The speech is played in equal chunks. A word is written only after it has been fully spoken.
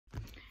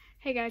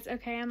Hey guys,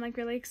 okay, I'm like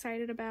really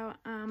excited about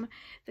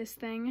this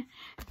thing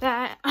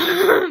that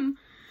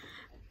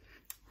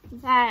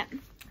that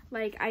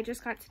like I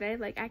just got today,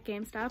 like at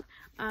GameStop.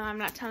 I'm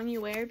not telling you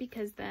where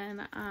because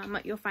then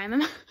you'll find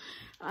them.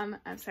 I'm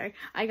sorry.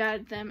 I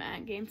got them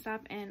at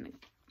GameStop in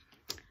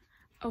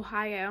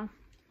Ohio.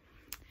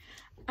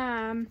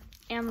 And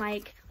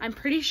like I'm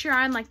pretty sure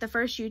I'm like the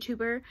first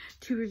YouTuber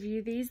to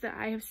review these that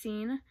I have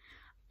seen.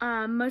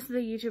 Most of the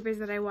YouTubers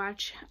that I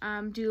watch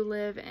do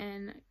live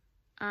in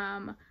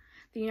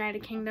the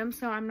United Kingdom,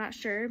 so I'm not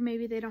sure.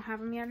 Maybe they don't have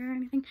them yet or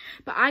anything.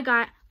 But I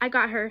got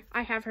her.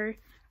 I have her.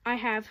 I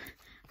have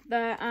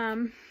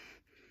the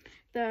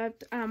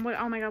what,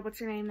 oh my god, what's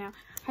her name now?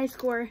 High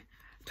score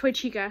toy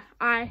CHICA.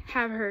 I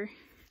have her.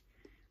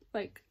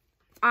 Like,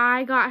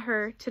 I got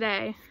her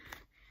today.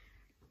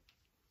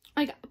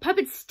 Like,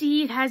 Puppet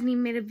Steve hasn't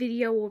even made a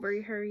video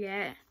over her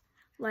yet.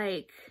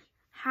 Like,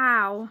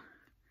 how?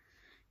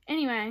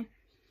 Anyway,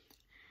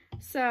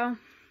 so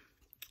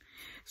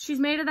she's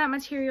made of that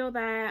material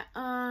that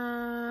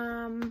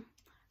Phantom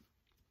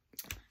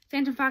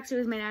Foxy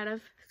was made out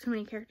of. So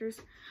many characters.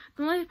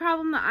 The only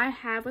problem that I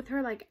have with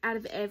her, like, out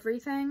of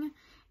everything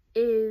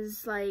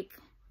is, like,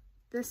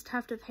 this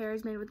tuft of hair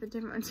is made with a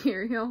different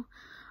material.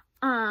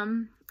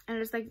 And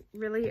it's, like,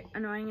 really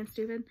annoying and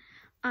stupid.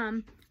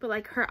 But,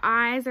 like, her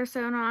eyes are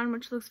sewn on,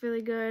 which looks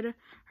really good.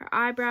 Her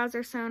eyebrows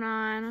are sewn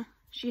on.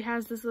 She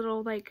has this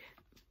little, like,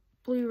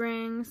 blue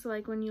ring. So,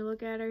 like, when you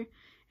look at her,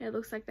 it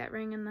looks like that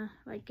ring in the,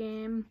 like,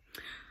 game.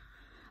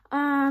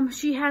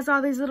 She has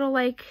all these little,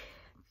 like,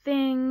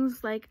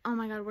 things. Like, oh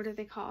my god, what are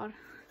they called?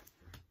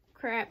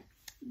 Crap.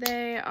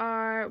 They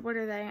are, what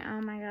are they? Oh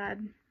my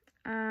god.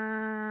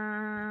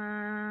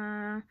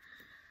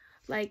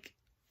 Like,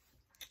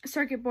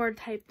 circuit board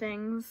type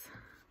things.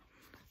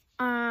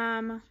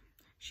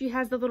 She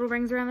has the little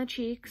rings around the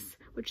cheeks,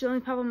 which the only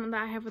problem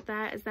that I have with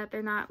that is that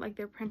they're not, like,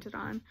 they're printed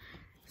on.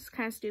 It's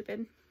kind of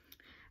stupid.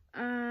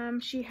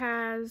 She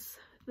has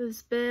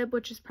this bib,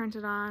 which is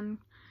printed on,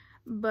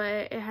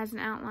 but it has an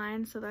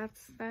outline, so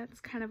that's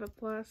kind of a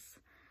plus.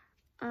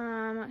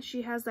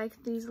 She has,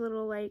 like, these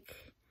little, like,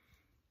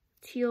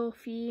 teal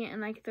feet and,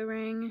 like, the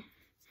ring,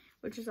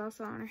 which is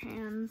also on her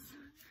hands.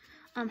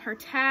 Her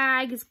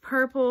tag is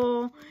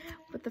purple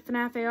with the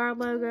Fnaf AR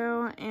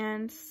logo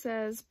and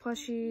says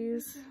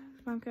plushies,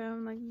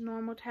 Funko, like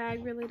normal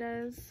tag really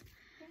does.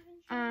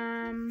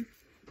 I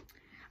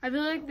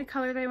really like the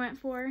color they went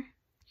for. You're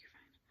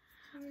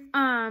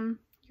fine.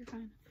 You're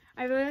fine.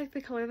 I really like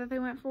the color that they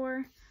went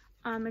for.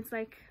 It's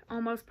like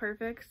almost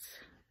perfect.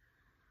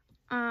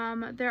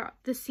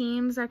 The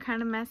seams are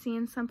kind of messy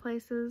in some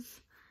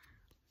places.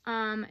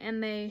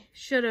 And they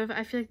should have,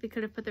 I feel like they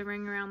could have put the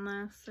ring around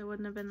this. It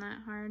wouldn't have been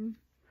that hard.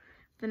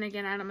 Then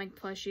again, I don't make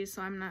plushies,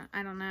 so I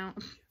don't know.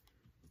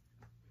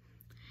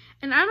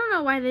 And I don't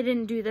know why they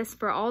didn't do this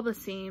for all the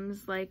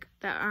seams, like,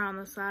 that are on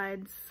the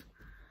sides.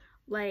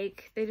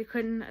 Like, they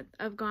couldn't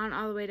have gone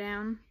all the way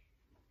down.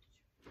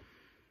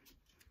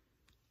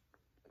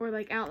 Or,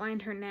 like,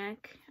 outlined her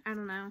neck. I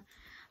don't know.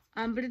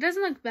 But it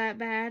doesn't look that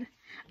bad.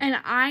 And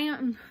I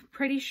am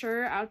pretty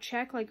sure I'll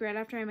check, like, right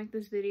after I make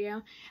this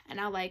video.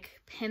 And I'll,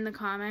 like, pin the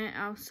comment.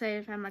 I'll say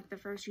if I'm, like, the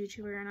first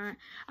YouTuber or not.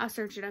 I'll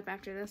search it up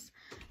after this.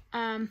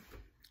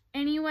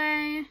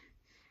 Anyway,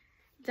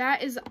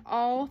 that is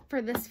all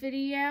for this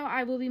video.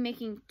 I will be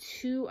making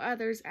 2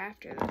 others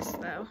after this,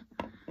 though.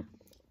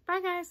 Bye,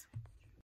 guys.